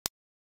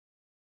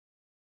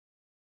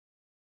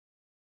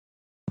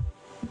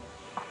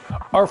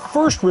Our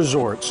first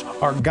resorts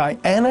are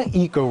Gayana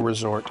Eco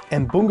Resort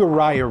and Bunga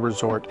Raya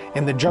Resort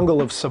in the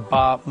jungle of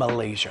Sabah,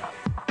 Malaysia.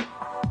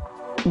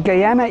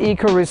 Gayana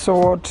Eco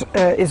Resort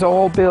is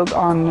all built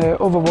on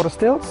overwater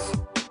stilts.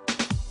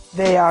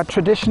 They are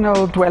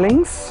traditional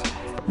dwellings,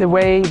 the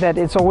way that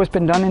it's always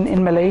been done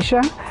in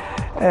Malaysia.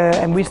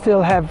 And we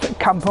still have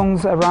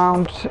kampungs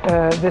around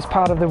this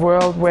part of the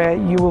world where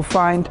you will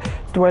find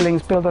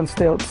dwellings built on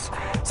stilts.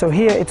 So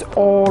here it's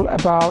all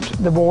about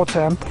the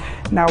water.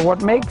 Now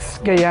what makes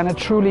Guyana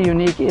truly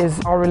unique is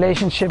our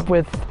relationship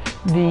with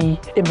the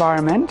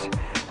environment.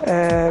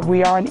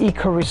 We are an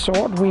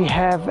eco-resort. We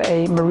have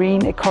a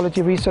marine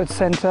ecology research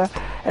center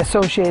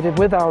associated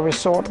with our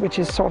resort, which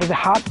is sort of the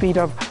heartbeat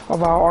of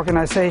our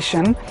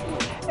organization.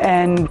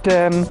 And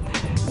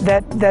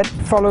that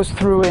follows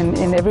through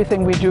in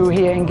everything we do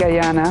here in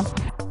Guyana.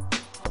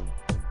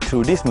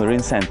 Through this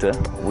marine center,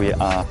 we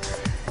are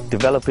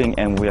developing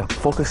and we are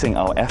focusing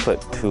our effort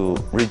to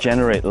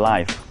regenerate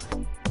life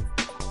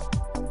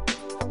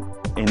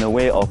in a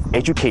way of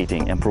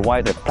educating and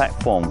provide a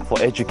platform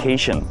for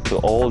education to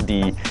all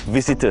the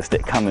visitors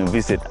that come and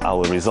visit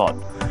our resort.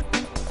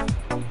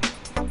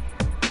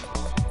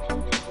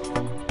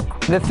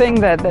 The thing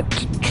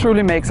that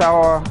truly makes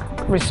our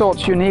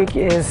resorts unique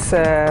is,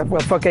 well,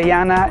 for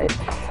Guyana,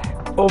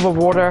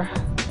 overwater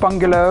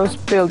bungalows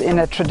built in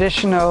a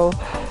traditional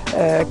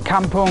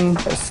kampung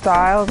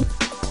style.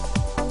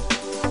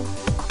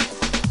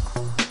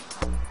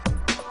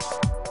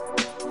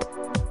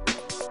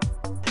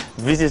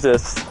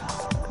 Visitors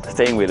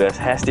staying with us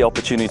has the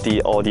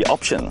opportunity or the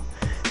option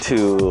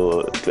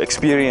to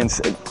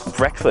experience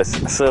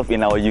breakfast served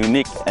in our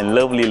unique and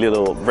lovely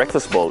little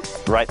breakfast boat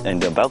right in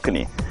the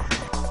balcony.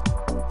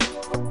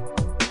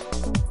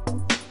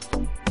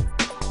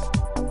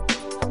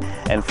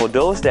 And for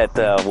those that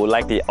would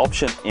like the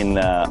option in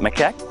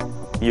macaque,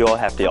 you all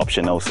have the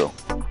option also.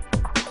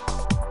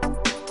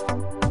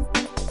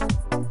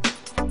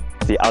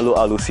 The Alu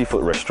Alu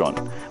Seafood Restaurant,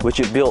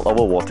 which is built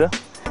over water.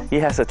 It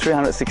has a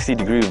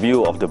 360-degree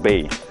view of the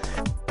bay.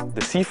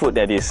 The seafood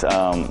that is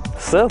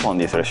served on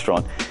this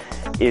restaurant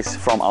is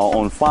from our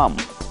own farm,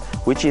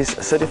 which is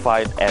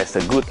certified as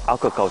a good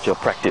aquaculture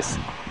practice,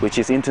 which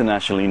is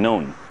internationally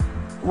known.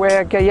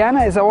 Where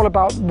Guyana is all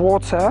about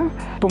water,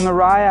 Bunga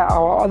Raya,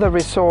 our other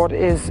resort,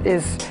 is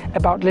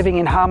about living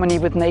in harmony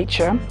with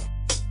nature.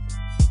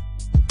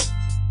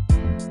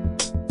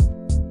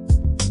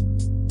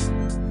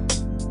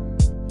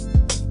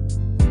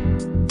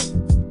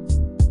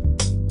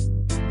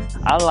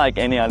 Unlike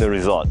any other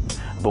resort,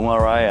 Bunga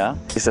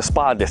Raya is a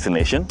spa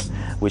destination,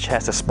 which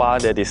has a spa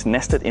that is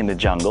nested in the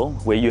jungle,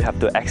 where you have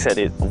to access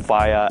it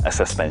via a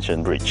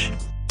suspension bridge.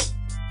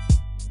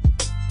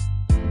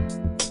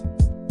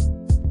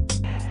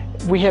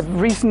 We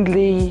have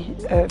recently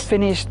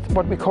finished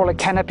what we call a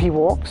canopy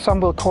walk.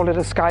 Some will call it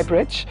a sky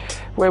bridge,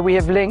 where we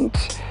have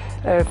linked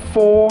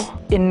 4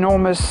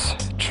 enormous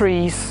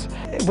trees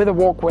with a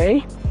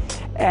walkway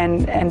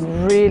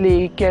and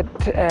really get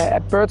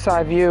a bird's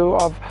eye view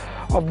of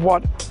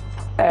what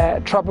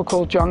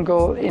tropical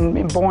jungle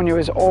in Borneo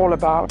is all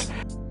about.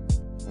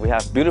 We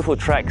have beautiful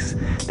tracks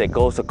that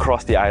goes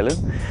across the island.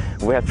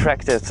 We have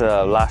tracks that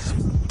last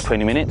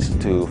 20 minutes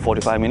to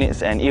 45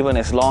 minutes and even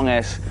as long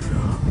as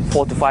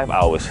 4 to 5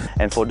 hours.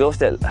 And for those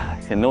that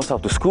knows how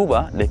to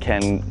scuba, they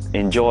can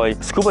enjoy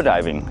scuba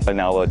diving in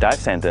our dive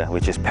center,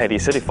 which is PADI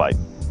certified.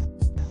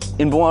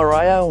 In Bunga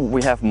Raya,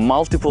 we have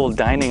multiple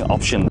dining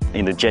options.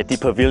 In the Jetty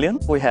Pavilion,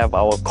 we have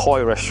our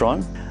koi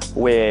restaurant,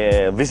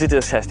 where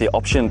visitors has the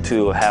option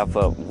to have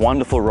a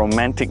wonderful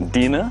romantic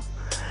dinner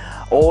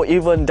or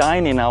even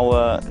dine in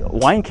our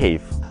wine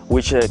cave,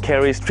 which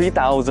carries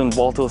 3,000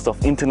 bottles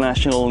of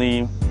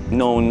internationally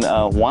known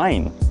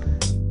wine.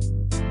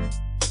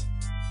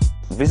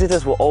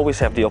 Visitors will always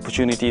have the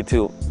opportunity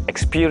to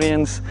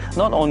experience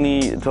not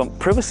only the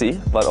privacy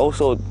but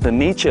also the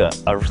nature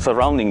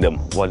surrounding them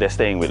while they're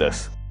staying with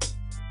us.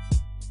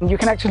 You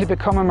can actually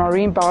become a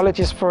marine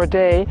biologist for a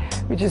day,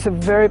 which is a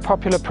very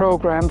popular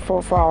program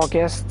for our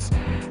guests,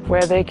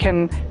 where they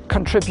can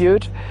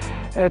contribute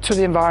to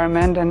the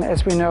environment. And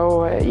as we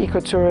know,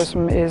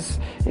 ecotourism is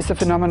a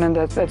phenomenon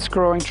that's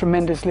growing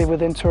tremendously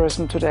within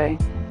tourism today.